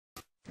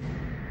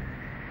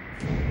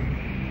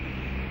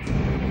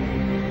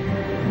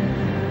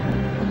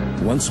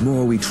Once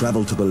more we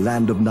travel to the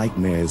land of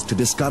nightmares to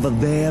discover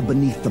there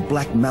beneath the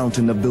black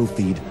mountain of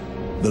Vilthed,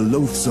 the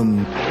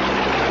loathsome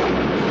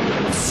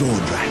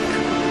Zordrak,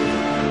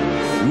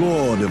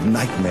 Lord of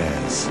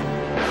Nightmares,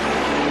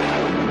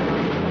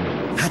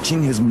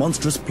 hatching his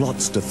monstrous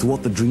plots to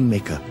thwart the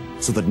Dreammaker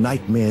so that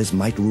nightmares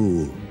might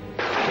rule.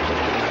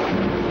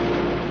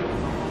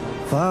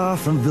 Far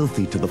from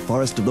Vilthed to the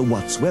forest of the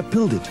Watts, where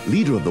Pildit,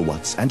 leader of the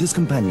Watts, and his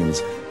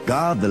companions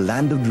guard the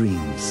land of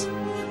dreams.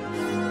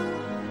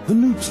 The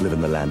Noops live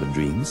in the land of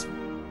dreams.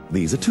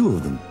 These are two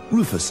of them,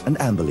 Rufus and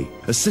Amberly,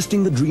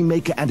 assisting the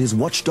Dreammaker and his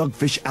watchdog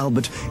fish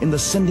Albert in the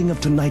sending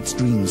of tonight's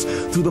dreams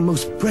through the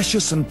most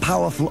precious and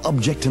powerful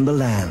object in the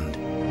land,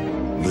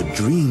 the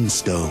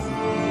Dreamstone.